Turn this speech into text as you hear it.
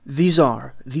These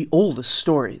are the oldest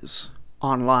stories,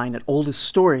 online at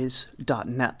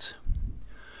oldeststories.net.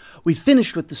 We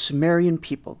finished with the Sumerian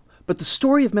people, but the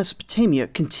story of Mesopotamia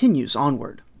continues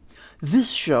onward.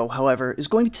 This show, however, is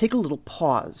going to take a little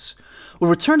pause. We'll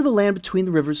return to the land between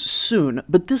the rivers soon,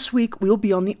 but this week we'll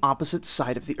be on the opposite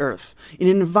side of the earth, in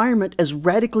an environment as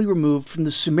radically removed from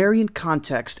the Sumerian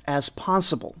context as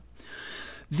possible.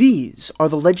 These are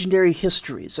the legendary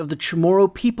histories of the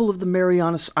Chamorro people of the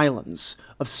Marianas Islands,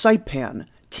 of Saipan,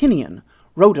 Tinian,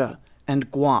 Rota, and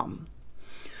Guam.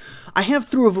 I have,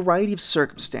 through a variety of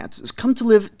circumstances, come to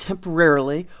live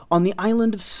temporarily on the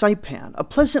island of Saipan, a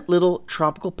pleasant little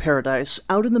tropical paradise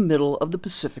out in the middle of the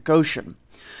Pacific Ocean.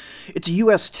 It's a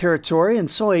U.S. territory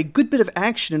and saw a good bit of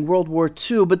action in World War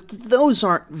II, but those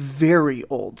aren't very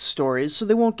old stories, so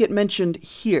they won't get mentioned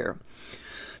here.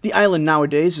 The island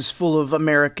nowadays is full of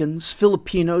Americans,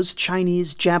 Filipinos,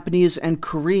 Chinese, Japanese, and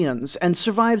Koreans, and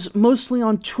survives mostly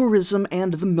on tourism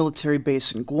and the military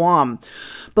base in Guam.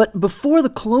 But before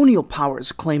the colonial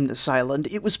powers claimed this island,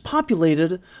 it was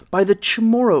populated by the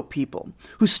Chamorro people,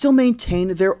 who still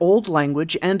maintain their old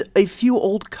language and a few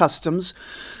old customs,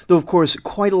 though of course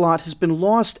quite a lot has been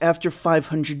lost after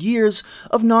 500 years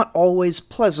of not always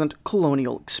pleasant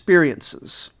colonial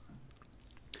experiences.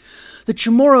 The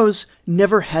Chamorros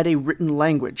never had a written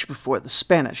language before the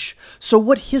Spanish, so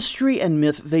what history and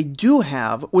myth they do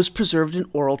have was preserved in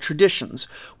oral traditions,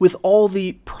 with all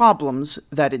the problems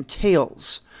that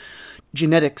entails.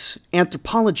 Genetics,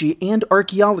 anthropology, and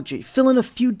archaeology fill in a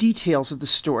few details of the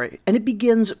story, and it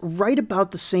begins right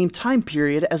about the same time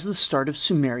period as the start of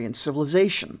Sumerian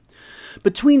civilization.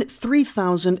 Between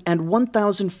 3000 and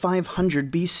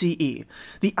 1500 BCE,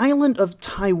 the island of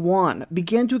Taiwan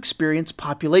began to experience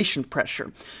population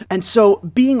pressure, and so,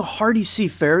 being hardy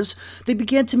seafarers, they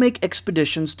began to make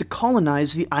expeditions to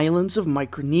colonize the islands of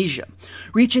Micronesia,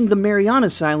 reaching the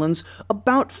Marianas Islands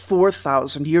about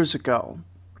 4,000 years ago.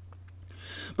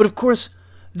 But of course,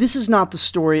 this is not the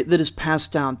story that is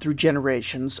passed down through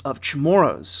generations of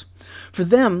Chamorros. For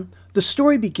them, the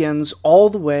story begins all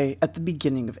the way at the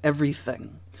beginning of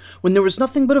everything, when there was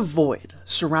nothing but a void,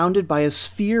 surrounded by a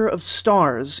sphere of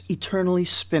stars eternally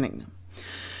spinning.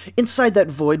 Inside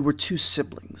that void were two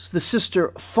siblings, the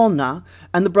sister Fona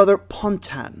and the brother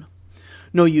Pontan.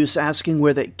 No use asking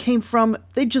where they came from,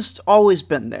 they'd just always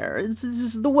been there.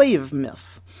 It's the way of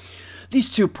myth. These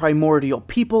two primordial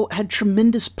people had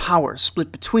tremendous power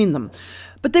split between them,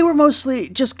 but they were mostly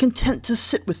just content to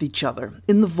sit with each other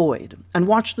in the void and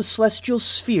watch the celestial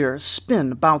sphere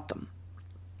spin about them.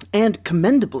 And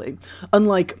commendably,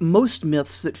 unlike most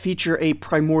myths that feature a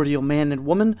primordial man and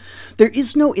woman, there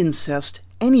is no incest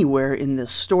anywhere in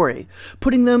this story,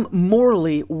 putting them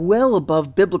morally well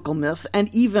above biblical myth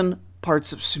and even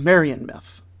parts of Sumerian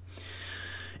myth.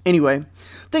 Anyway,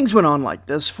 things went on like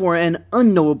this for an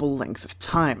unknowable length of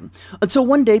time, until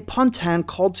one day Pontan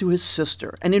called to his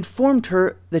sister and informed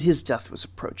her that his death was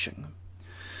approaching.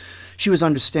 She was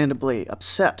understandably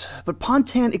upset, but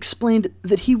Pontan explained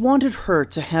that he wanted her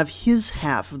to have his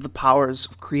half of the powers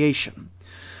of creation.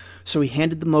 So he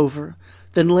handed them over,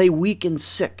 then lay weak and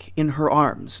sick in her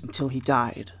arms until he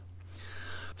died.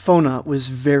 Fona was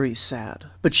very sad,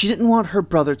 but she didn't want her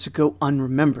brother to go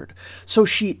unremembered, so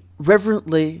she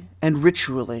reverently and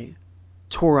ritually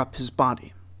tore up his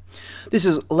body. This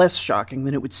is less shocking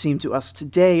than it would seem to us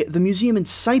today. The museum in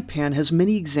Saipan has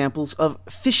many examples of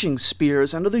fishing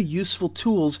spears and other useful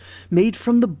tools made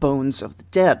from the bones of the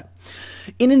dead.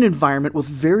 In an environment with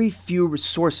very few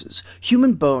resources,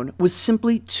 human bone was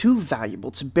simply too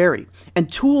valuable to bury, and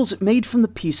tools made from the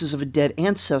pieces of a dead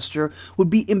ancestor would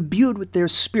be imbued with their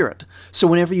spirit, so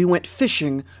whenever you went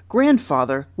fishing,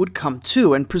 grandfather would come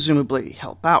too and presumably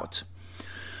help out.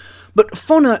 But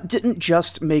Fona didn't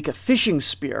just make a fishing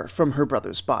spear from her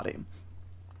brother's body.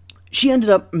 She ended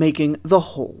up making the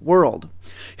whole world.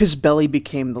 His belly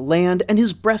became the land, and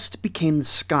his breast became the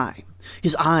sky.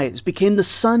 His eyes became the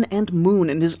sun and moon,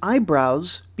 and his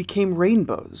eyebrows became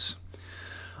rainbows.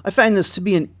 I find this to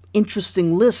be an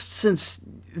interesting list, since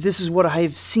this is what I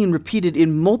have seen repeated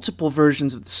in multiple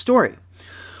versions of the story.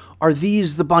 Are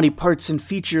these the body parts and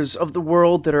features of the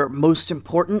world that are most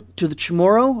important to the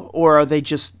Chamorro, or are they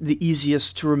just the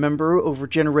easiest to remember over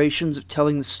generations of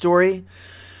telling the story?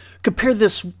 Compare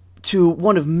this to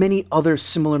one of many other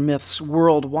similar myths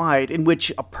worldwide, in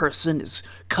which a person is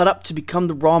cut up to become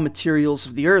the raw materials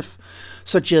of the earth,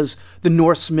 such as the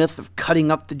Norse myth of cutting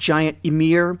up the giant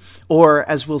Ymir, or,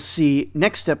 as we'll see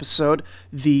next episode,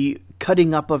 the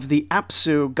cutting up of the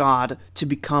Apsu god to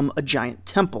become a giant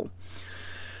temple.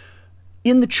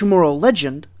 In the Chamorro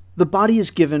legend, The body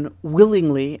is given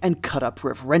willingly and cut up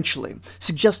reverentially,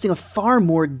 suggesting a far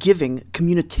more giving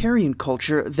communitarian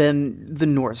culture than the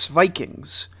Norse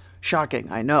Vikings.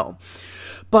 Shocking, I know.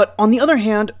 But on the other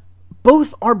hand,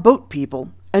 both are boat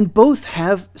people, and both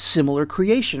have similar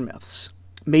creation myths.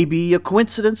 Maybe a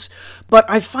coincidence, but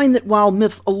I find that while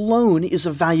myth alone is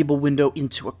a valuable window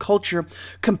into a culture,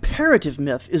 comparative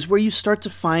myth is where you start to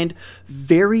find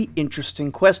very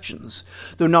interesting questions,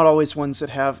 though not always ones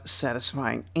that have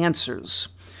satisfying answers.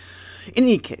 In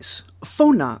any case,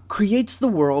 Fona creates the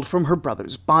world from her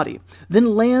brother's body,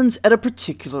 then lands at a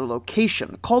particular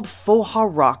location called Foha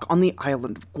Rock on the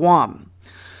island of Guam.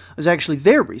 I was actually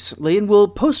there recently and will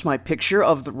post my picture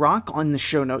of the rock on the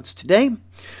show notes today.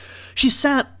 She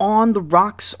sat on the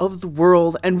rocks of the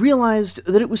world and realized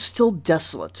that it was still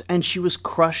desolate, and she was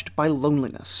crushed by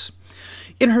loneliness.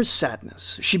 In her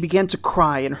sadness, she began to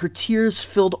cry, and her tears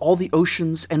filled all the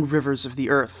oceans and rivers of the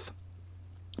earth.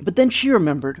 But then she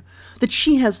remembered that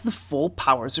she has the full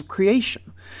powers of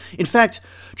creation. In fact,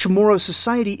 Chamorro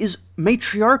society is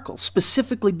matriarchal,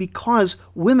 specifically because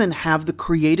women have the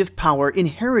creative power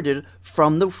inherited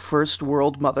from the first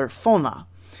world mother, Fona.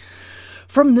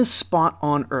 From this spot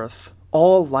on Earth,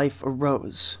 all life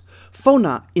arose.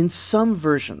 Fona, in some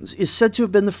versions, is said to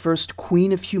have been the first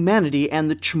queen of humanity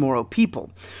and the Chamorro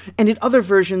people, and in other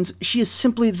versions, she is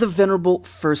simply the venerable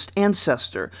first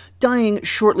ancestor, dying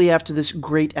shortly after this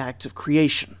great act of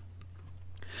creation.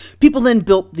 People then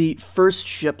built the first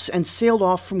ships and sailed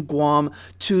off from Guam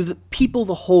to people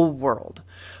the whole world.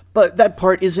 But that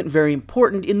part isn't very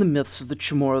important in the myths of the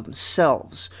Chamorro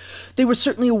themselves. They were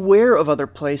certainly aware of other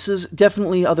places,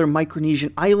 definitely other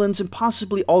Micronesian islands, and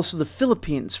possibly also the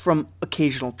Philippines from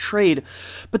occasional trade,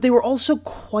 but they were also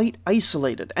quite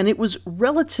isolated, and it was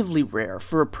relatively rare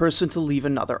for a person to leave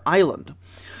another island.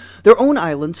 Their own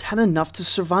islands had enough to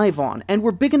survive on, and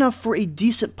were big enough for a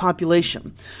decent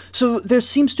population, so there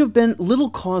seems to have been little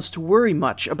cause to worry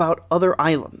much about other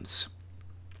islands.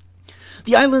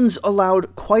 The islands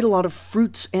allowed quite a lot of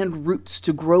fruits and roots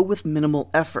to grow with minimal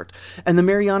effort, and the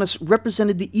Marianas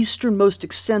represented the easternmost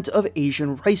extent of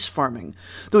Asian rice farming,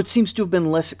 though it seems to have been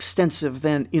less extensive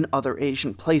than in other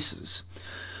Asian places.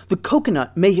 The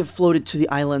coconut may have floated to the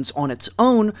islands on its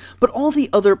own, but all the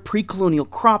other pre-colonial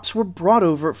crops were brought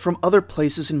over from other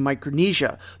places in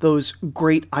Micronesia, those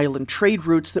great island trade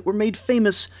routes that were made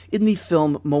famous in the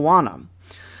film Moana.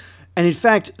 And in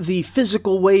fact, the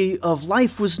physical way of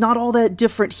life was not all that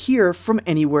different here from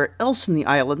anywhere else in the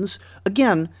islands,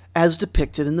 again, as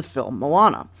depicted in the film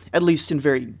Moana, at least in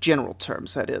very general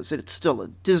terms, that is. It's still a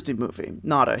Disney movie,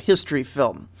 not a history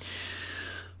film.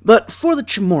 But for the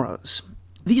Chamorros,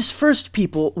 these first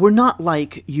people were not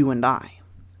like you and I.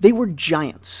 They were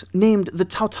giants, named the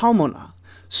Tautomona,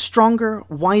 stronger,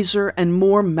 wiser, and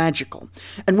more magical,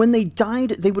 and when they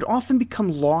died, they would often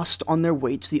become lost on their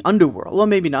way to the underworld. Well,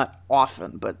 maybe not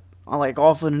often, but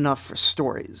often enough for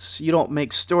stories. You don't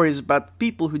make stories about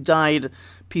people who died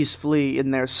peacefully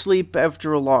in their sleep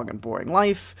after a long and boring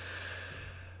life.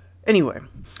 Anyway,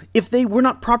 if they were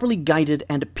not properly guided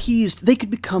and appeased, they could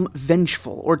become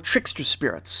vengeful or trickster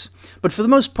spirits, but for the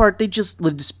most part, they just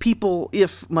lived as people,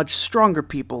 if much stronger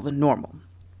people than normal.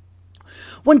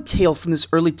 One tale from this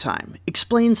early time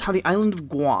explains how the island of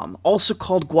Guam, also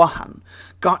called Guahan,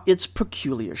 got its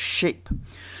peculiar shape.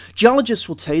 Geologists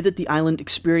will tell you that the island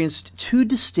experienced two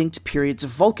distinct periods of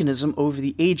volcanism over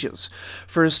the ages,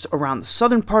 first around the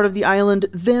southern part of the island,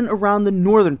 then around the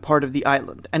northern part of the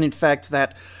island, and in fact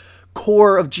that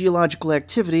core of geological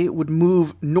activity would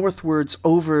move northwards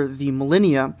over the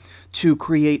millennia to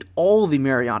create all the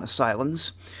Marianas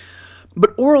Islands.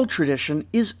 But oral tradition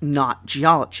is not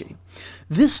geology.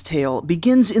 This tale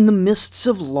begins in the mists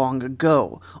of long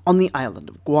ago, on the island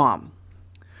of Guam.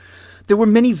 There were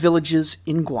many villages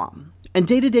in Guam, and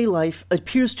day-to-day life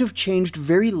appears to have changed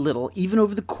very little even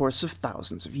over the course of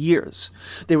thousands of years.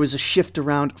 There was a shift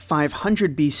around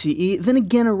 500 BCE, then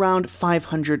again around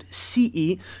 500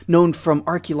 CE, known from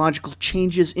archaeological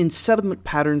changes in settlement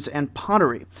patterns and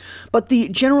pottery. But the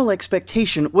general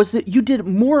expectation was that you did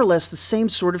more or less the same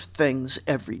sort of things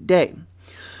every day.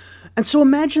 And so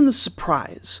imagine the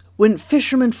surprise when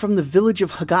fishermen from the village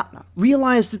of Hagatna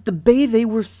realized that the bay they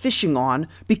were fishing on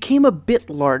became a bit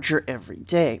larger every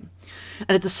day.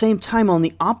 And at the same time, on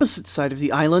the opposite side of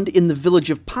the island, in the village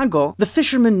of Pago, the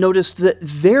fishermen noticed that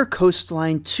their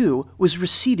coastline, too, was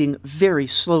receding very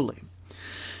slowly.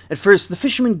 At first, the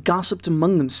fishermen gossiped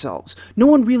among themselves, no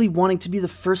one really wanting to be the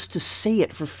first to say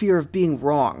it for fear of being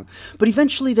wrong, but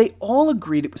eventually they all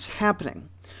agreed it was happening.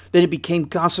 Then it became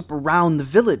gossip around the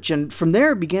village, and from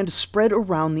there it began to spread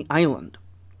around the island.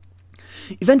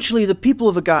 Eventually, the people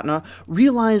of Agatna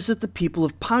realized that the people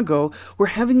of Pago were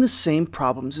having the same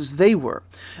problems as they were,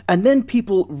 and then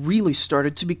people really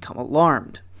started to become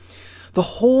alarmed. The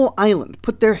whole island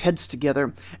put their heads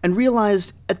together and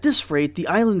realized at this rate the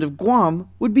island of Guam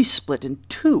would be split in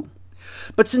two.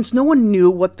 But since no one knew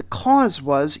what the cause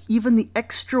was, even the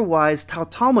extra-wise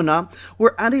Tautomona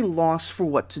were at a loss for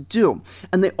what to do,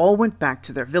 and they all went back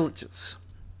to their villages.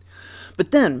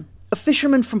 But then, a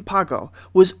fisherman from Pago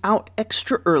was out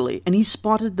extra early, and he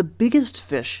spotted the biggest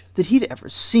fish that he'd ever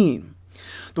seen.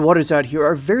 The waters out here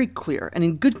are very clear, and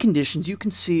in good conditions you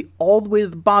can see all the way to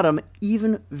the bottom,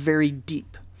 even very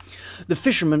deep. The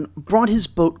fisherman brought his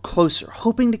boat closer,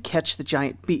 hoping to catch the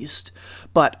giant beast,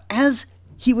 but as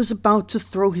he was about to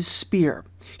throw his spear,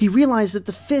 he realized that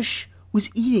the fish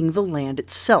was eating the land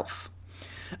itself.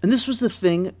 And this was the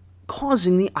thing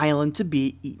causing the island to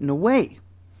be eaten away.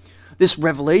 This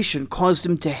revelation caused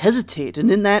him to hesitate,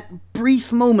 and in that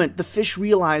brief moment, the fish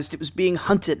realized it was being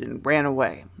hunted and ran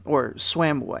away, or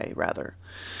swam away, rather.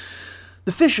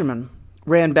 The fisherman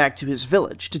ran back to his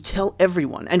village to tell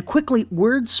everyone, and quickly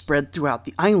word spread throughout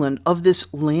the island of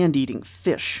this land-eating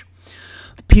fish.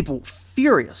 The people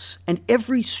furious, and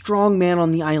every strong man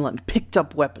on the island picked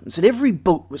up weapons, and every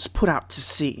boat was put out to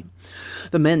sea.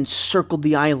 The men circled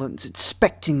the islands,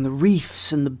 inspecting the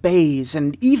reefs and the bays,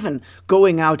 and even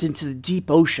going out into the deep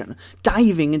ocean,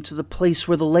 diving into the place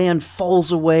where the land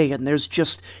falls away and there's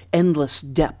just endless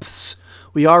depths.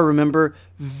 We are, remember,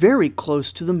 very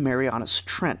close to the Marianas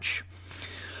Trench.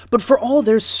 But for all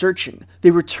their searching,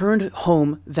 they returned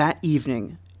home that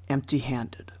evening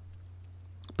empty-handed.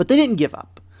 But they didn't give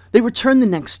up. They returned the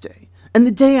next day, and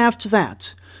the day after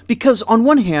that, because on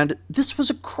one hand, this was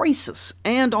a crisis,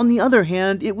 and on the other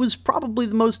hand, it was probably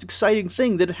the most exciting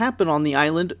thing that had happened on the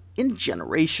island in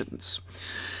generations.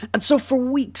 And so for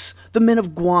weeks, the men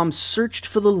of Guam searched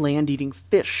for the land-eating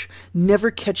fish,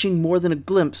 never catching more than a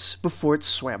glimpse before it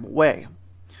swam away.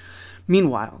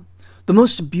 Meanwhile, the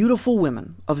most beautiful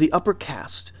women of the upper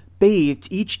caste bathed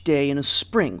each day in a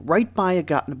spring right by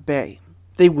Agatna Bay.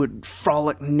 They would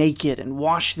frolic naked and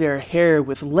wash their hair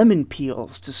with lemon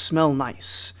peels to smell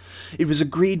nice. It was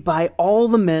agreed by all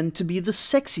the men to be the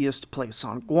sexiest place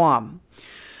on Guam.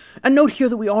 And note here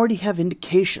that we already have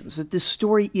indications that this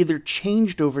story either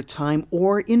changed over time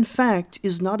or, in fact,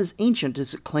 is not as ancient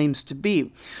as it claims to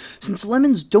be, since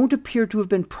lemons don't appear to have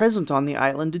been present on the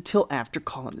island until after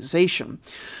colonization.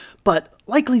 But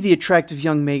likely the attractive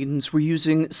young maidens were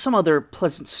using some other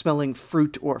pleasant-smelling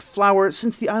fruit or flower,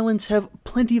 since the islands have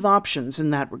plenty of options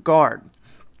in that regard.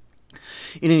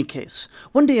 In any case,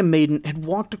 one day a maiden had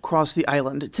walked across the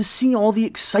island to see all the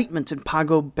excitement in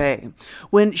Pago Bay,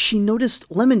 when she noticed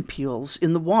lemon peels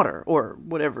in the water, or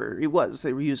whatever it was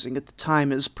they were using at the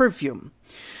time as perfume.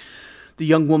 The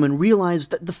young woman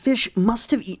realized that the fish must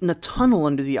have eaten a tunnel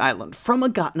under the island from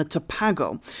Agatna to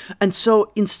Pago, and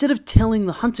so instead of telling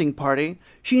the hunting party,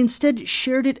 she instead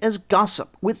shared it as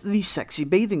gossip with the sexy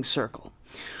bathing circle.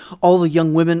 All the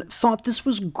young women thought this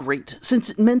was great, since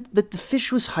it meant that the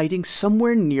fish was hiding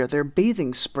somewhere near their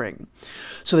bathing spring.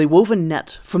 So they wove a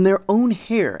net from their own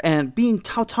hair, and being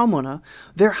Tautomona,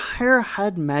 their hair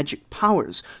had magic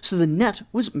powers, so the net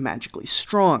was magically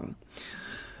strong.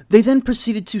 They then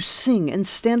proceeded to sing and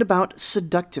stand about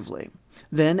seductively.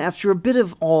 Then, after a bit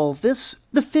of all this,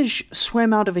 the fish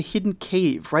swam out of a hidden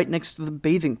cave right next to the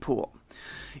bathing pool.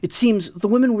 It seems the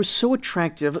women were so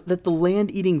attractive that the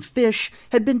land-eating fish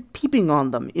had been peeping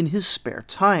on them in his spare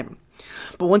time.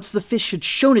 But once the fish had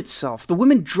shown itself, the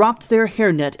women dropped their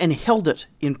hairnet and held it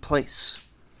in place.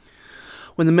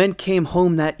 When the men came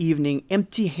home that evening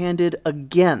empty-handed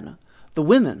again, the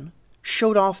women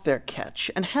showed off their catch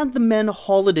and had the men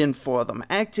haul it in for them,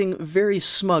 acting very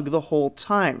smug the whole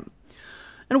time.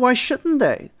 And why shouldn't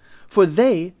they? For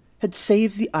they had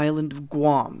saved the island of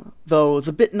Guam, though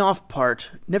the bitten-off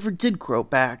part never did grow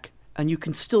back, and you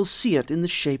can still see it in the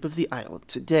shape of the island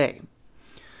today.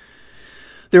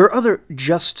 There are other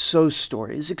just-so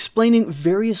stories explaining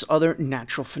various other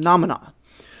natural phenomena,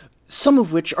 some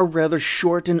of which are rather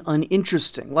short and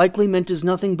uninteresting, likely meant as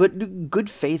nothing but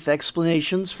good-faith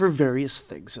explanations for various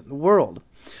things in the world.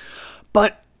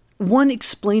 But one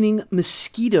explaining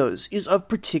mosquitoes is of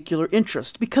particular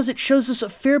interest, because it shows us a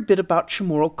fair bit about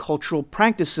Chamorro cultural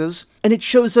practices, and it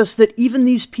shows us that even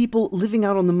these people living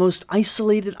out on the most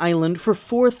isolated island for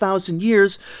 4,000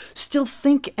 years still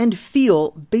think and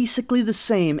feel basically the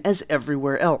same as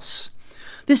everywhere else.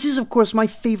 This is, of course, my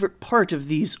favorite part of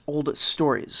these oldest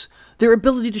stories, their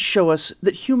ability to show us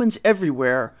that humans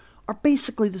everywhere are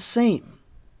basically the same.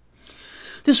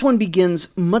 This one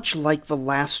begins much like the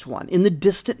last one, in the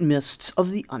distant mists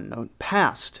of the unknown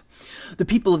past. The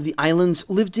people of the islands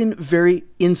lived in very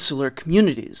insular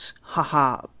communities.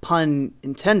 Haha, pun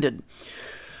intended.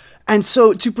 And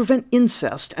so, to prevent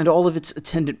incest and all of its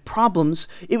attendant problems,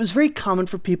 it was very common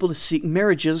for people to seek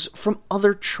marriages from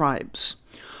other tribes.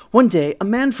 One day, a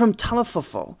man from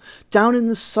Talafafo, down in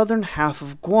the southern half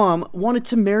of Guam, wanted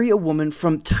to marry a woman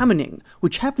from Tamuning,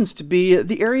 which happens to be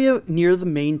the area near the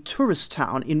main tourist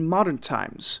town in modern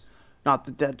times. Not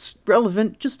that that's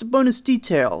relevant, just a bonus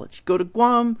detail. If you go to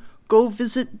Guam, go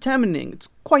visit Tamuning. It's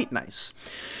quite nice.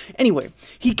 Anyway,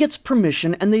 he gets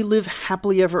permission and they live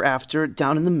happily ever after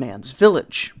down in the man's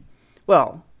village.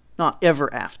 Well, not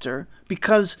ever after,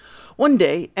 because one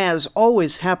day, as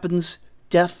always happens,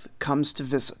 death comes to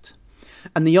visit,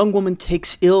 and the young woman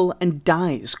takes ill and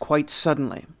dies quite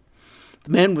suddenly.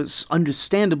 The man was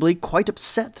understandably quite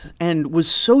upset and was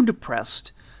so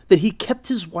depressed that he kept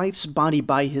his wife's body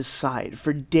by his side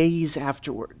for days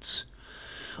afterwards.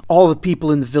 All the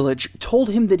people in the village told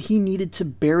him that he needed to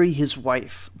bury his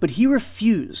wife, but he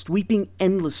refused, weeping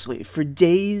endlessly for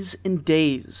days and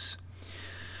days.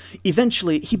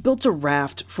 Eventually, he built a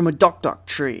raft from a dokdok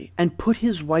tree and put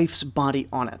his wife's body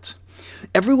on it.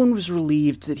 Everyone was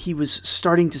relieved that he was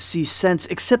starting to see sense,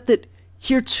 except that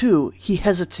here too he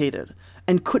hesitated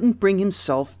and couldn't bring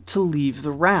himself to leave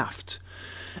the raft.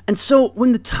 And so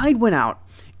when the tide went out,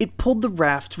 it pulled the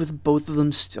raft with both of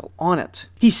them still on it.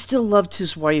 He still loved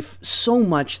his wife so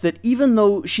much that even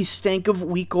though she stank of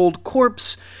week-old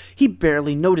corpse, he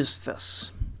barely noticed this.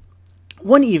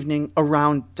 One evening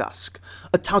around dusk,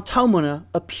 a Tautaumana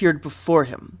appeared before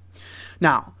him.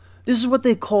 Now, this is what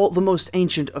they call the most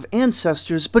ancient of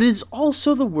ancestors, but it is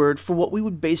also the word for what we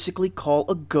would basically call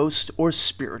a ghost or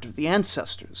spirit of the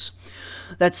ancestors.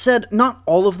 That said, not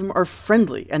all of them are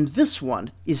friendly, and this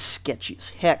one is sketchy as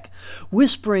heck,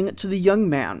 whispering to the young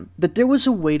man that there was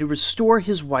a way to restore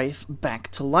his wife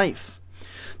back to life.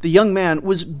 The young man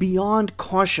was beyond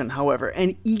caution, however,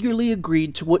 and eagerly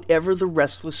agreed to whatever the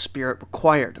restless spirit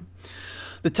required.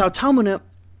 The Tautaumana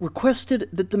requested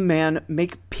that the man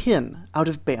make pin out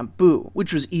of bamboo,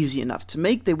 which was easy enough to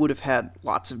make. They would have had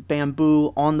lots of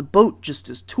bamboo on the boat just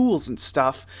as tools and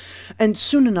stuff, and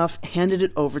soon enough handed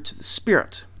it over to the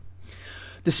spirit.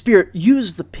 The spirit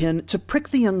used the pin to prick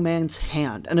the young man's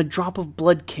hand, and a drop of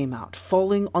blood came out,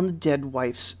 falling on the dead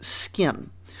wife's skin.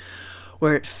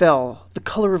 Where it fell, the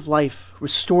color of life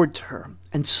restored to her,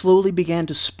 and slowly began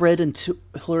to spread until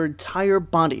her entire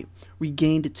body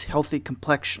regained its healthy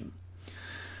complexion.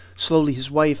 Slowly his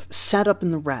wife sat up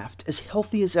in the raft, as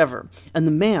healthy as ever, and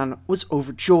the man was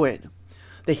overjoyed.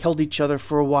 They held each other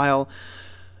for a while,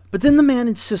 but then the man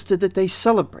insisted that they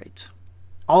celebrate.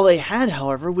 All they had,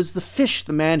 however, was the fish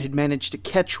the man had managed to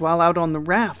catch while out on the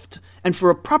raft, and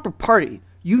for a proper party,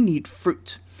 you need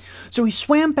fruit. So he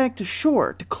swam back to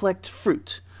shore to collect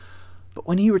fruit, but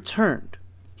when he returned,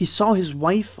 he saw his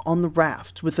wife on the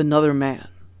raft with another man.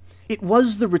 It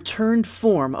was the returned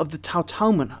form of the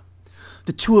Tautaumana.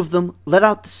 The two of them let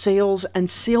out the sails and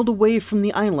sailed away from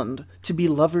the island to be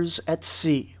lovers at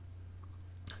sea.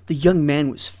 The young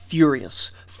man was furious,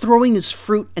 throwing his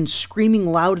fruit and screaming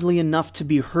loudly enough to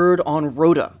be heard on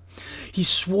Rota. He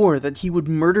swore that he would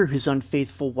murder his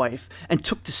unfaithful wife and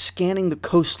took to scanning the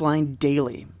coastline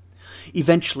daily.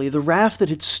 Eventually, the raft that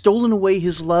had stolen away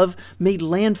his love made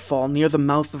landfall near the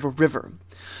mouth of a river.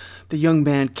 The young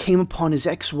man came upon his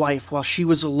ex-wife while she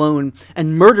was alone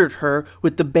and murdered her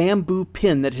with the bamboo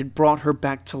pin that had brought her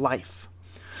back to life.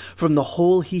 From the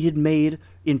hole he had made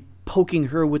in poking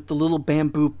her with the little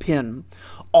bamboo pin,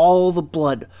 all the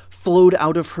blood flowed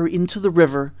out of her into the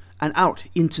river and out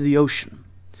into the ocean.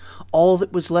 All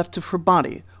that was left of her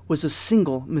body was a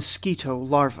single mosquito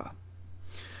larva.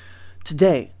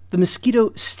 Today, the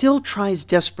mosquito still tries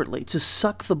desperately to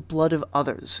suck the blood of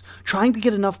others, trying to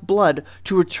get enough blood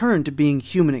to return to being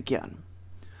human again.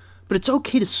 But it's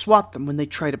okay to swat them when they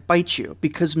try to bite you,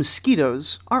 because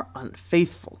mosquitoes are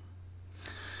unfaithful.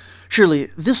 Surely,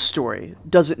 this story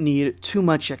doesn't need too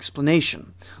much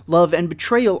explanation. Love and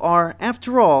betrayal are,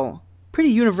 after all,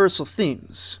 pretty universal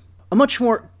themes. A much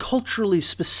more culturally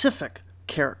specific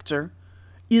character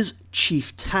is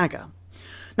Chief Taga.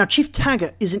 Now, Chief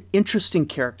Taga is an interesting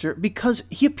character because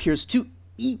he appears to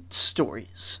eat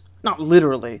stories. Not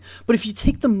literally, but if you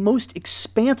take the most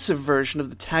expansive version of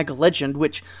the Taga legend,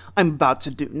 which I'm about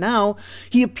to do now,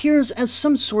 he appears as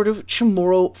some sort of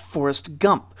Chamorro Forrest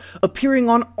Gump, appearing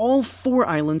on all 4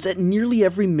 islands at nearly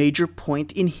every major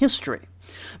point in history.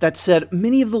 That said,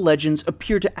 many of the legends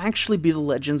appear to actually be the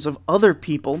legends of other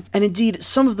people, and indeed,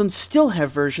 some of them still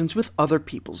have versions with other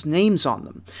people's names on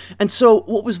them. And so,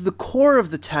 what was the core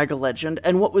of the Taga legend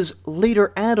and what was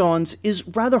later add-ons is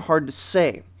rather hard to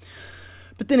say.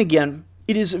 But then again,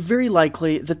 it is very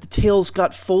likely that the tales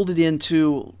got folded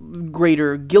into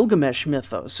greater Gilgamesh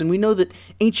mythos, and we know that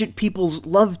ancient peoples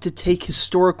loved to take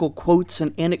historical quotes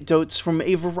and anecdotes from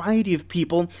a variety of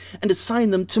people and assign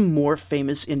them to more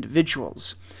famous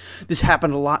individuals. This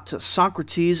happened a lot to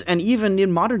Socrates, and even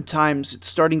in modern times it's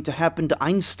starting to happen to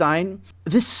Einstein.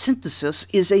 This synthesis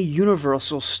is a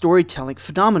universal storytelling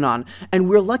phenomenon, and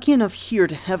we're lucky enough here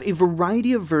to have a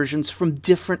variety of versions from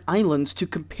different islands to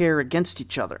compare against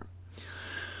each other.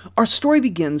 Our story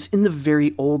begins in the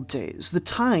very old days, the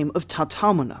time of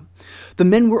Tautamena. The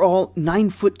men were all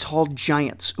 9-foot-tall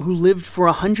giants who lived for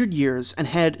 100 years and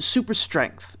had super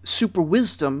strength, super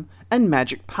wisdom, and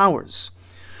magic powers.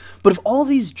 But of all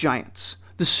these giants,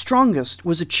 the strongest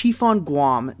was a chief on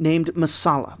Guam named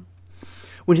Masala.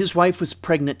 When his wife was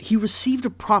pregnant, he received a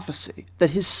prophecy that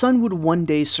his son would one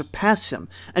day surpass him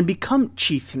and become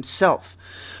chief himself.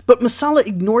 But Masala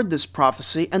ignored this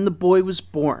prophecy, and the boy was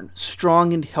born,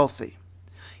 strong and healthy.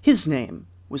 His name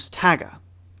was Taga.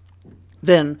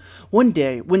 Then, one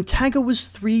day, when Taga was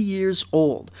 3 years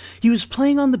old, he was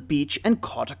playing on the beach and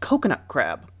caught a coconut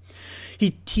crab.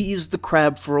 He teased the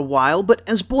crab for a while, but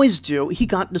as boys do, he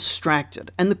got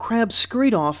distracted, and the crab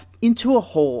scurried off into a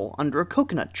hole under a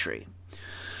coconut tree.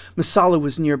 Masala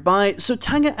was nearby, so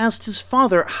Taga asked his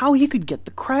father how he could get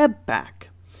the crab back.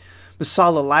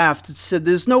 Masala laughed and said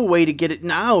there's no way to get it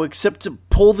now except to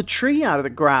pull the tree out of the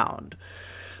ground.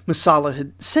 Masala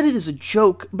had said it as a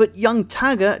joke, but young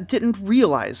Taga didn't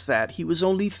realize that. He was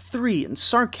only 3, and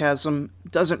sarcasm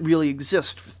doesn't really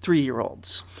exist for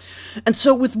 3-year-olds. And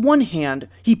so with one hand,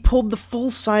 he pulled the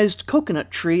full-sized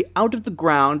coconut tree out of the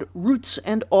ground, roots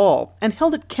and all, and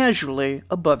held it casually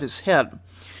above his head.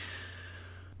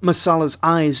 Masala's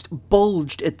eyes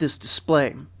bulged at this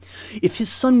display. If his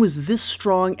son was this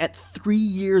strong at 3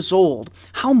 years old,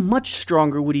 how much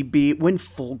stronger would he be when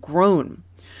full grown?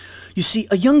 You see,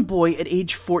 a young boy at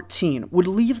age 14 would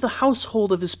leave the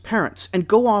household of his parents and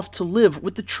go off to live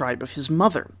with the tribe of his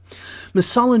mother.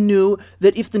 Masala knew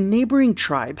that if the neighboring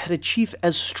tribe had a chief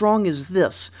as strong as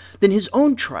this, then his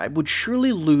own tribe would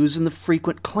surely lose in the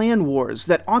frequent clan wars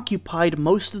that occupied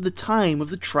most of the time of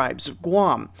the tribes of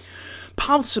Guam,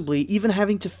 possibly even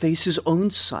having to face his own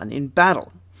son in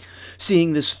battle.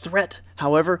 Seeing this threat,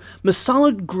 however,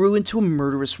 Masala grew into a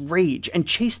murderous rage and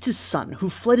chased his son, who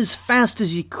fled as fast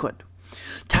as he could.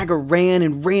 Taga ran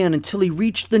and ran until he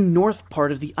reached the north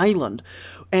part of the island,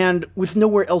 and with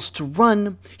nowhere else to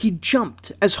run, he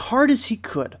jumped as hard as he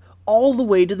could, all the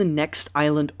way to the next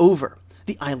island over,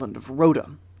 the island of Rota.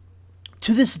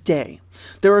 To this day,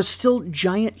 there are still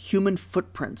giant human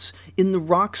footprints in the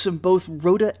rocks of both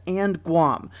Rota and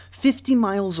Guam, 50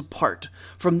 miles apart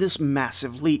from this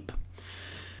massive leap.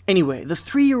 Anyway, the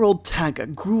 3-year-old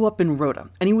Taga grew up in Rota,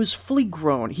 and he was fully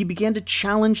grown. He began to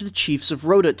challenge the chiefs of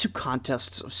Rota to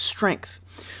contests of strength.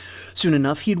 Soon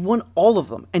enough, he had won all of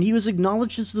them, and he was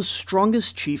acknowledged as the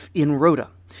strongest chief in Rota.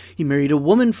 He married a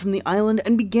woman from the island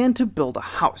and began to build a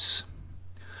house.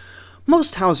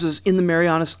 Most houses in the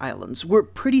Marianas Islands were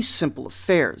pretty simple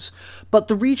affairs, but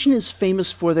the region is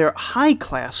famous for their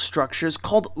high-class structures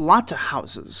called lata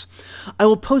houses. I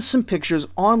will post some pictures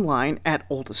online at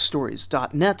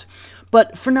oldeststories.net,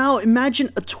 but for now, imagine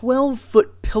a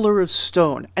 12-foot pillar of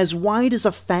stone as wide as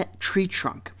a fat tree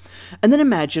trunk. And then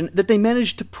imagine that they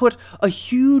managed to put a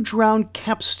huge round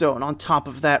capstone on top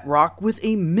of that rock with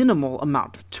a minimal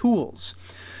amount of tools.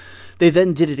 They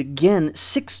then did it again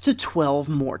 6 to 12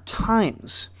 more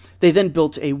times. They then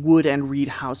built a wood and reed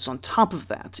house on top of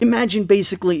that. Imagine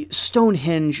basically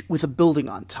Stonehenge with a building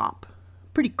on top.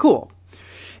 Pretty cool.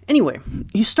 Anyway,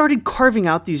 he started carving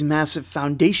out these massive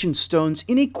foundation stones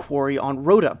in a quarry on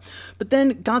Rota, but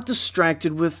then got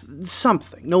distracted with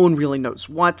something, no one really knows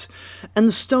what, and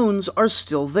the stones are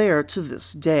still there to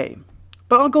this day.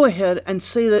 But I'll go ahead and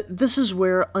say that this is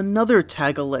where another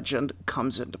Taga legend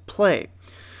comes into play.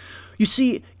 You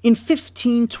see, in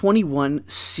 1521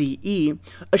 CE,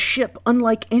 a ship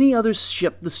unlike any other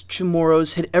ship the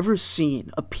Chamorros had ever seen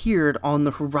appeared on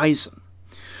the horizon.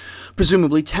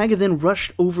 Presumably, Taga then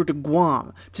rushed over to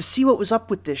Guam to see what was up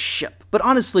with this ship, but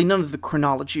honestly, none of the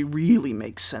chronology really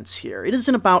makes sense here. It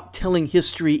isn't about telling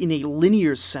history in a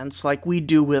linear sense like we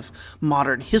do with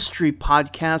modern history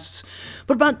podcasts,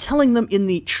 but about telling them in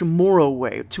the Chamorro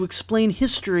way, to explain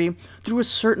history through a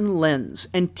certain lens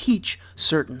and teach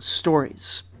certain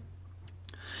stories.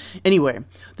 Anyway,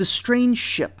 the strange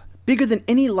ship, bigger than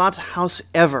any lata house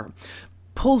ever,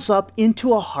 pulls up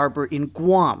into a harbor in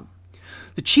Guam.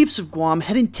 The chiefs of Guam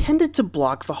had intended to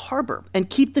block the harbor and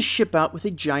keep the ship out with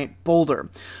a giant boulder,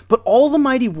 but all the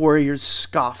mighty warriors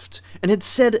scoffed and had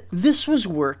said this was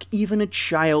work even a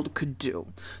child could do,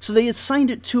 so they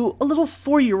assigned it to a little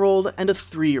 4-year-old and a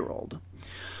 3-year-old.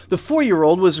 The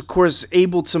 4-year-old was, of course,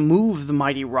 able to move the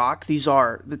mighty rock. These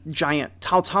are the giant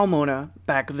Tautaumona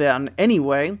back then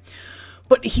anyway.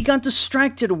 But he got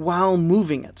distracted while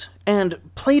moving it, and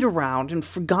played around and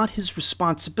forgot his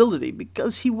responsibility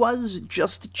because he was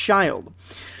just a child,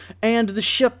 and the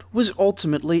ship was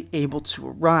ultimately able to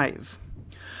arrive.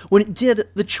 When it did,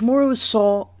 the Chamorros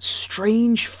saw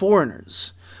strange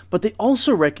foreigners, but they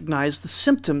also recognized the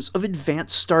symptoms of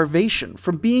advanced starvation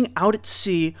from being out at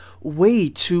sea way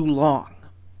too long.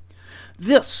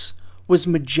 This was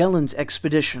Magellan's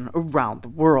expedition around the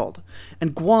world,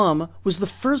 and Guam was the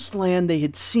first land they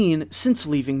had seen since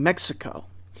leaving Mexico.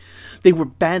 They were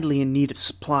badly in need of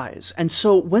supplies, and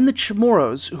so when the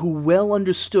Chamorros, who well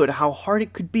understood how hard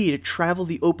it could be to travel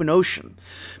the open ocean,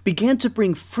 began to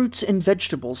bring fruits and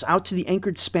vegetables out to the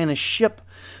anchored Spanish ship,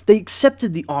 they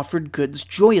accepted the offered goods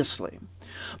joyously.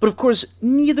 But of course,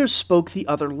 neither spoke the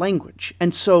other language,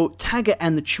 and so Taga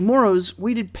and the Chamorros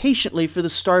waited patiently for the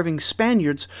starving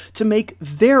Spaniards to make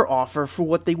their offer for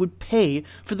what they would pay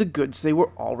for the goods they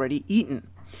were already eaten.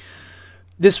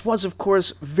 This was, of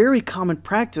course, very common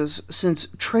practice since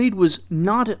trade was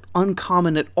not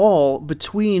uncommon at all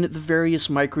between the various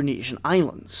Micronesian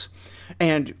islands,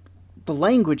 and the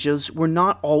languages were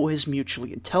not always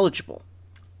mutually intelligible.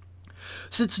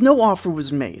 Since no offer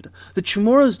was made, the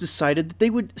Chamorros decided that they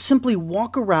would simply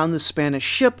walk around the Spanish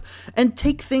ship and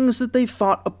take things that they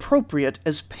thought appropriate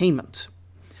as payment.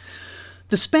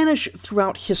 The Spanish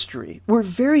throughout history were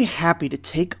very happy to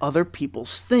take other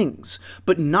people's things,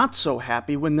 but not so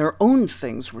happy when their own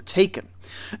things were taken.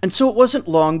 And so it wasn't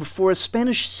long before a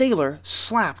Spanish sailor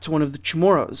slapped one of the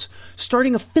Chamorros,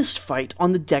 starting a fist fight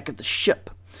on the deck of the ship.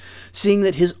 Seeing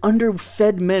that his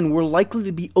underfed men were likely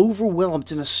to be overwhelmed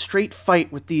in a straight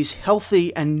fight with these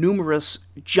healthy and numerous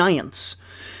giants,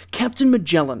 Captain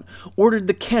Magellan ordered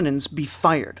the cannons be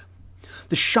fired.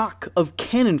 The shock of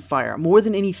cannon fire, more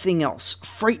than anything else,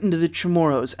 frightened the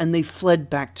Chamorros, and they fled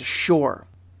back to shore.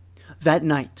 That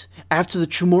night, after the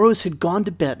Chamorros had gone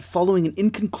to bed following an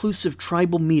inconclusive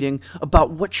tribal meeting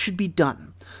about what should be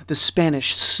done, the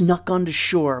Spanish snuck onto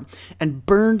shore and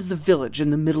burned the village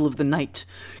in the middle of the night,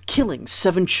 killing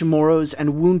 7 Chamorros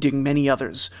and wounding many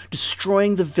others,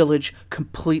 destroying the village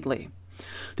completely.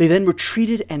 They then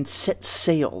retreated and set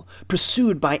sail,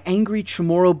 pursued by angry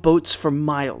Chamorro boats for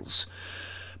miles.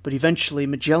 But eventually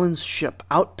Magellan's ship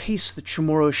outpaced the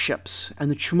Chamorro ships, and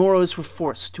the Chamorros were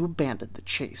forced to abandon the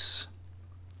chase.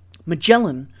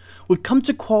 Magellan would come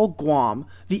to call Guam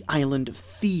the Island of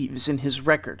Thieves in his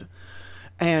record,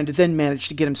 and then managed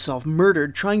to get himself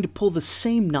murdered trying to pull the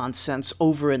same nonsense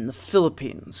over in the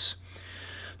Philippines.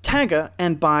 Taga,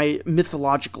 and by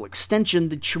mythological extension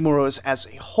the Chamorros as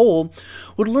a whole,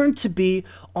 would learn to be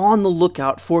on the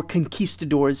lookout for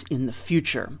conquistadors in the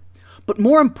future. But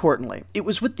more importantly, it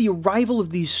was with the arrival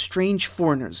of these strange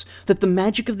foreigners that the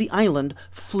magic of the island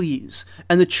flees,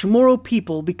 and the Chamorro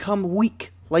people become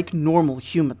weak like normal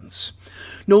humans.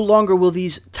 No longer will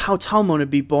these Tautaumona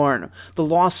be born. The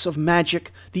loss of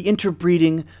magic, the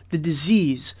interbreeding, the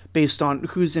disease, based on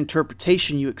whose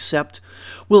interpretation you accept,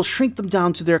 will shrink them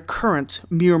down to their current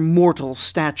mere mortal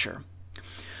stature.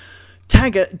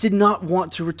 Taga did not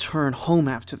want to return home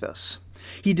after this.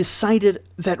 He decided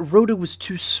that Rota was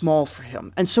too small for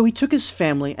him, and so he took his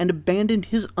family and abandoned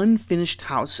his unfinished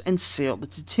house and sailed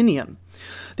to Tinian.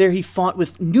 There he fought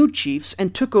with new chiefs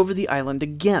and took over the island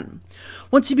again.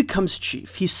 Once he becomes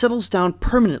chief, he settles down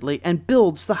permanently and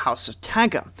builds the House of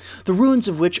Taga, the ruins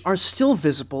of which are still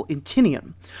visible in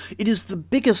Tinian. It is the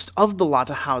biggest of the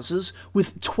Lata houses,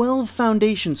 with 12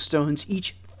 foundation stones,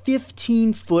 each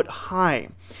 15 foot high.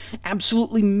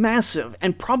 Absolutely massive,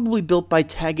 and probably built by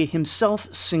Taga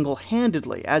himself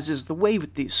single-handedly, as is the way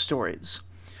with these stories.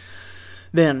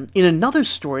 Then, in another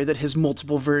story that has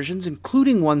multiple versions,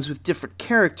 including ones with different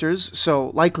characters,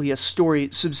 so likely a story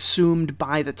subsumed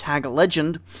by the Taga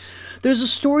legend, there's a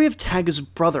story of Taga's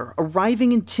brother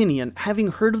arriving in Tinian, having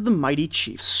heard of the mighty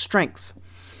chief's strength.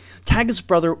 Taga's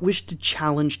brother wished to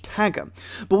challenge Taga,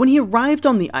 but when he arrived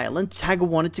on the island, Taga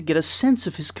wanted to get a sense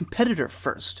of his competitor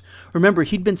first. Remember,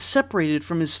 he'd been separated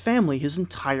from his family his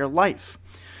entire life.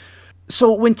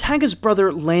 So when Taga's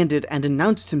brother landed and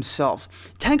announced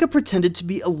himself, Taga pretended to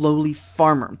be a lowly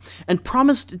farmer, and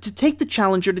promised to take the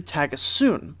challenger to Taga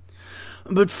soon.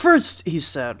 But first, he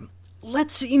said,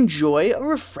 "Let's enjoy a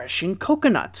refreshing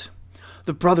coconut."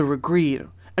 The brother agreed,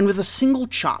 and with a single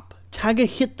chop, Taga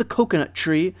hit the coconut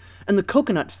tree, and the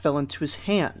coconut fell into his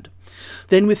hand.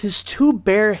 Then with his two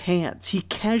bare hands, he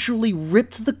casually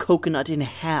ripped the coconut in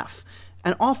half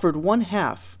and offered one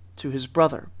half to his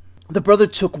brother. The brother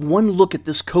took one look at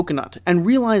this coconut and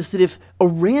realized that if a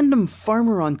random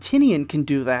farmer on Tinian can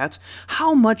do that,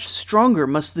 how much stronger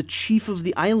must the chief of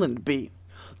the island be?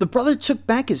 The brother took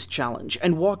back his challenge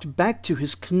and walked back to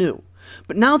his canoe.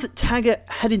 But now that Taga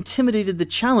had intimidated the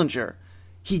challenger,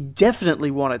 he definitely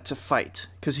wanted to fight,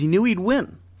 because he knew he'd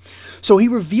win. So he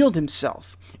revealed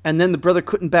himself, and then the brother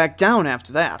couldn't back down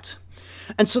after that.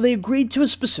 And so they agreed to a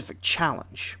specific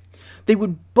challenge. They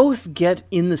would both get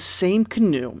in the same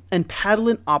canoe and paddle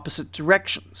in opposite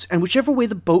directions, and whichever way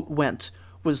the boat went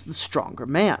was the stronger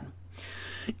man.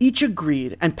 Each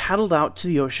agreed and paddled out to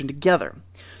the ocean together.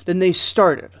 Then they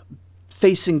started,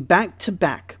 facing back to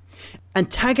back, and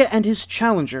Taga and his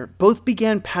challenger both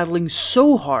began paddling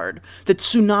so hard that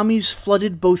tsunamis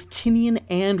flooded both Tinian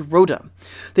and Rota.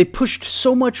 They pushed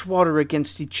so much water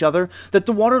against each other that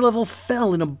the water level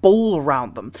fell in a bowl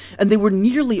around them, and they were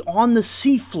nearly on the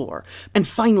seafloor. And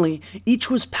finally, each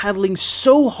was paddling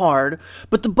so hard,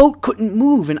 but the boat couldn't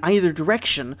move in either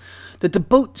direction, that the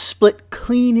boat split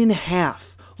clean in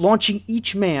half, launching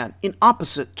each man in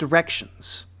opposite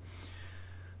directions.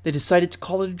 They decided to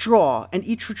call it a draw, and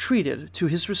each retreated to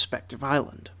his respective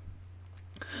island.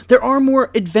 There are more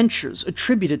adventures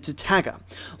attributed to Taga,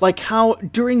 like how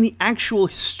during the actual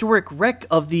historic wreck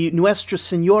of the Nuestra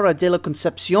Señora de la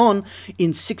Concepción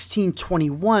in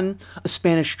 1621, a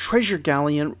Spanish treasure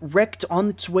galleon wrecked on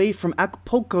its way from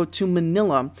Acapulco to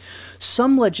Manila,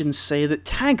 some legends say that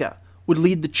Taga would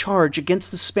lead the charge against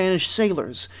the Spanish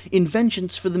sailors in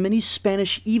vengeance for the many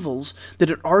Spanish evils that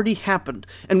had already happened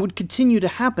and would continue to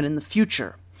happen in the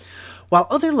future, while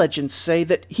other legends say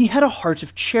that he had a heart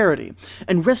of charity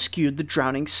and rescued the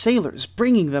drowning sailors,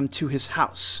 bringing them to his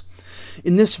house.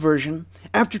 In this version,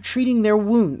 after treating their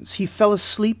wounds, he fell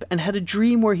asleep and had a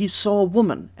dream where he saw a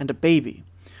woman and a baby.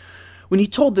 When he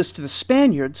told this to the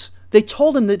Spaniards, they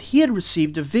told him that he had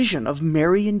received a vision of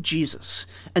Mary and Jesus,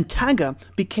 and Taga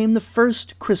became the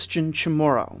first Christian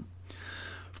Chamorro.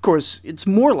 Of course, it's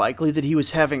more likely that he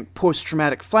was having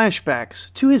post-traumatic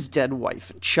flashbacks to his dead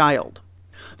wife and child.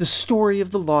 The story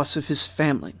of the loss of his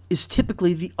family is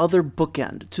typically the other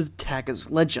bookend to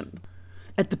Taga's legend.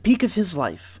 At the peak of his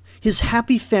life, his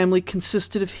happy family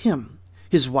consisted of him,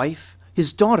 his wife,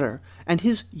 his daughter, and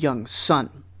his young son.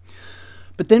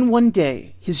 But then one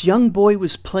day, his young boy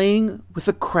was playing with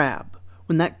a crab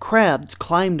when that crab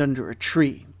climbed under a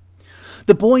tree.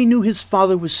 The boy knew his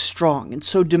father was strong and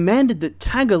so demanded that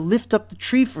Taga lift up the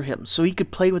tree for him so he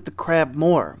could play with the crab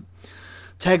more.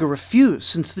 Taga refused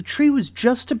since the tree was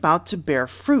just about to bear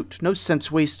fruit, no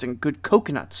sense wasting good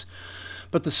coconuts.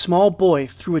 But the small boy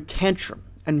threw a tantrum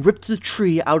and ripped the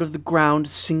tree out of the ground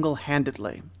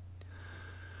single-handedly.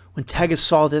 When Taga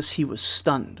saw this, he was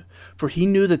stunned, for he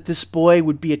knew that this boy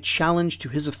would be a challenge to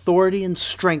his authority and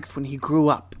strength when he grew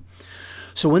up.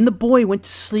 So when the boy went to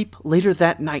sleep later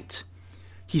that night,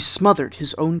 he smothered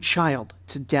his own child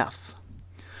to death.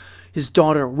 His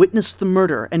daughter witnessed the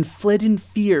murder and fled in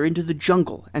fear into the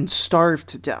jungle and starved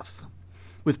to death.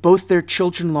 With both their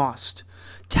children lost,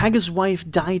 Taga's wife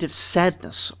died of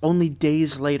sadness only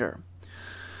days later.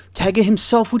 Taga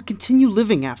himself would continue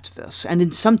living after this, and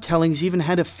in some tellings even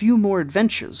had a few more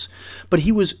adventures, but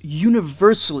he was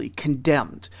universally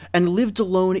condemned and lived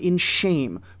alone in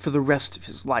shame for the rest of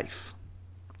his life.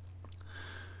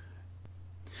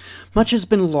 Much has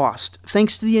been lost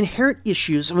thanks to the inherent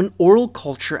issues of an oral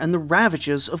culture and the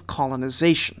ravages of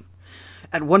colonization.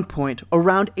 At one point,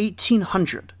 around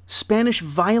 1800, Spanish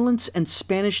violence and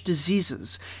Spanish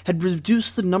diseases had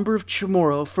reduced the number of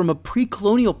Chamorro from a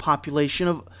pre-colonial population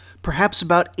of perhaps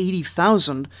about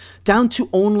 80,000 down to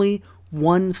only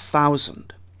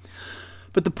 1,000.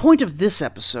 But the point of this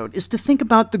episode is to think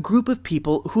about the group of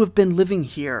people who have been living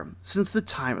here since the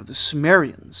time of the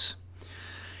Sumerians.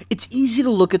 It's easy to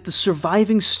look at the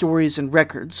surviving stories and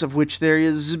records, of which there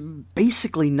is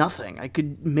basically nothing. I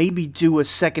could maybe do a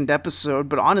second episode,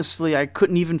 but honestly, I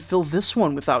couldn't even fill this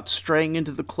one without straying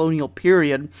into the colonial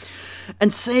period,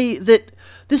 and say that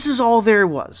this is all there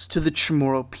was to the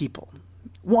Chamorro people.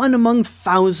 One among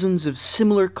thousands of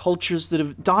similar cultures that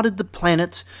have dotted the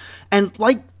planet, and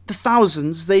like the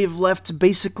thousands, they have left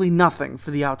basically nothing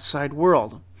for the outside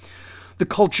world. The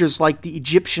cultures like the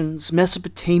Egyptians,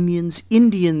 Mesopotamians,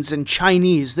 Indians, and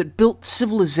Chinese that built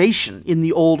civilization in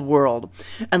the Old World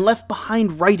and left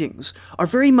behind writings are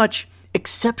very much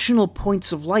exceptional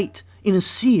points of light in a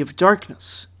sea of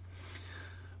darkness.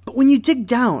 But when you dig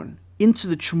down into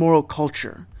the Chamorro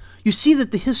culture, You see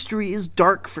that the history is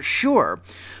dark for sure,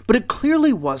 but it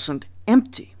clearly wasn't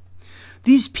empty.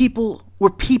 These people were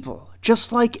people,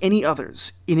 just like any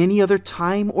others, in any other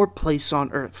time or place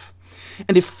on Earth.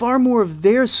 And if far more of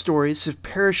their stories have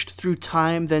perished through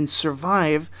time than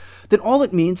survive, then all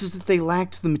it means is that they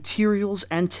lacked the materials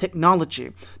and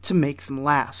technology to make them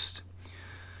last.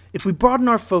 If we broaden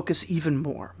our focus even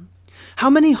more, how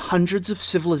many hundreds of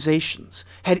civilizations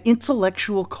had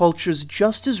intellectual cultures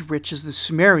just as rich as the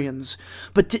Sumerians,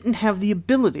 but didn't have the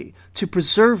ability to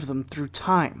preserve them through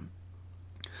time?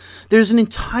 There's an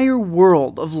entire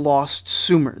world of lost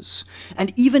Sumers,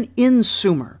 and even in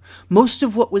Sumer, most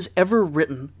of what was ever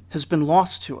written has been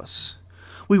lost to us.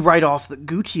 We write off the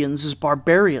Gutians as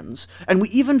barbarians, and we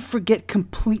even forget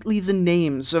completely the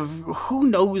names of who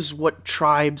knows what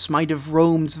tribes might have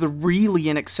roamed the really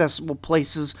inaccessible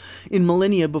places in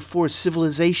millennia before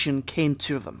civilization came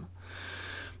to them.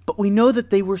 But we know that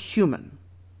they were human,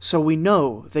 so we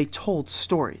know they told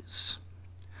stories.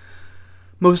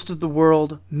 Most of the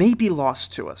world may be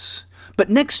lost to us, but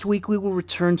next week we will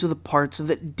return to the parts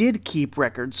that did keep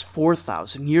records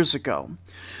 4,000 years ago.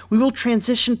 We will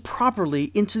transition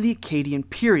properly into the Akkadian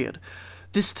period,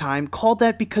 this time called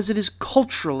that because it is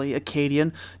culturally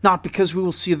Akkadian, not because we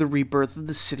will see the rebirth of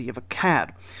the city of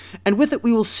Akkad. And with it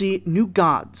we will see new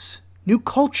gods, new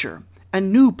culture,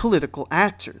 and new political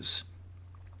actors.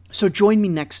 So join me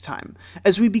next time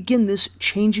as we begin this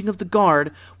changing of the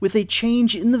guard with a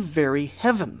change in the very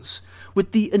heavens,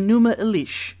 with the Enuma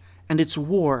Elish and its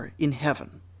war in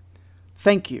heaven.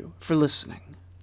 Thank you for listening.